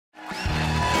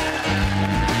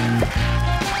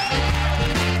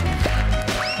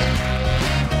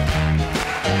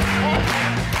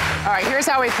right, here's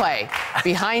how we play.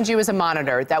 Behind you is a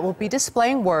monitor that will be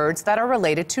displaying words that are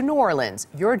related to New Orleans.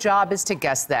 Your job is to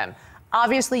guess them.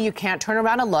 Obviously, you can't turn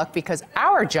around and look because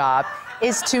our job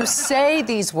is to say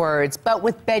these words, but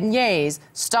with beignets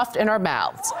stuffed in our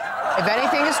mouths. If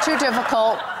anything is too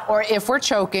difficult, or if we're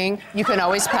choking, you can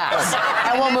always pass.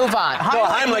 And we'll move on. No,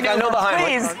 Heimlich, I know the Heimlich.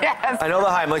 Please, yes. I know the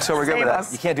Heimlich, so we're good with that.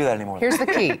 us. You can't do that anymore. Here's the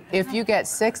key. If you get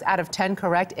 6 out of 10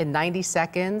 correct in 90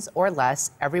 seconds or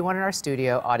less, everyone in our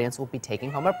studio audience will be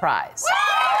taking home a prize.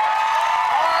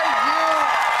 Are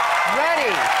you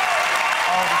ready?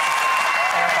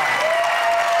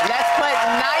 Let's put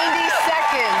 90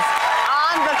 seconds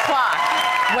on the clock.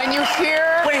 When you hear...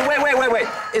 Wait.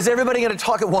 Is everybody going to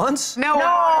talk at once? No. We'll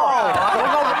go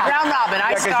round robin. I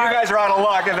Because start. you guys are out of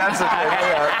luck, and that's the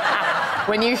thing.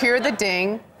 When you hear the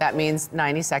ding, that means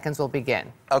 90 seconds will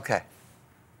begin. Okay.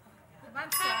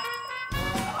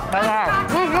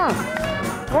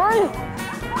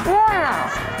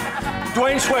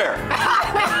 Dwayne Swear.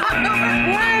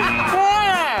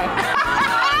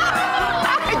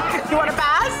 You want to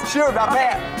pass? Sure, about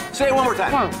that. Say it one more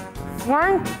time.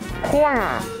 One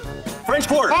corner. French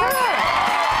Quarter.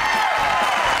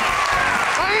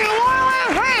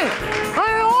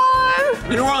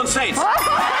 The New Orleans Saints. You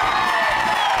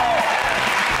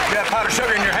got powdered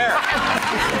sugar in your hair.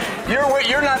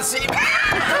 You're not seeing. You're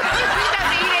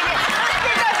just eating it.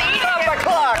 The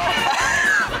clock.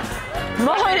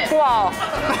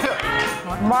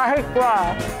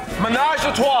 Menage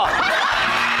a trois.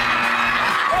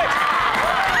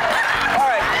 All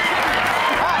right.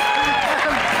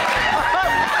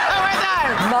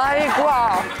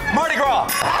 Mardi Gras.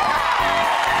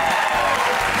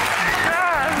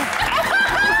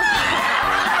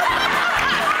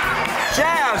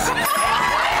 Jazz.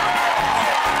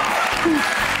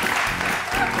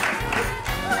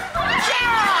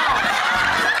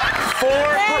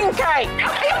 Pancake.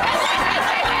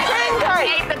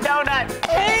 Pancake. Ate the donut.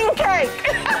 Pancake.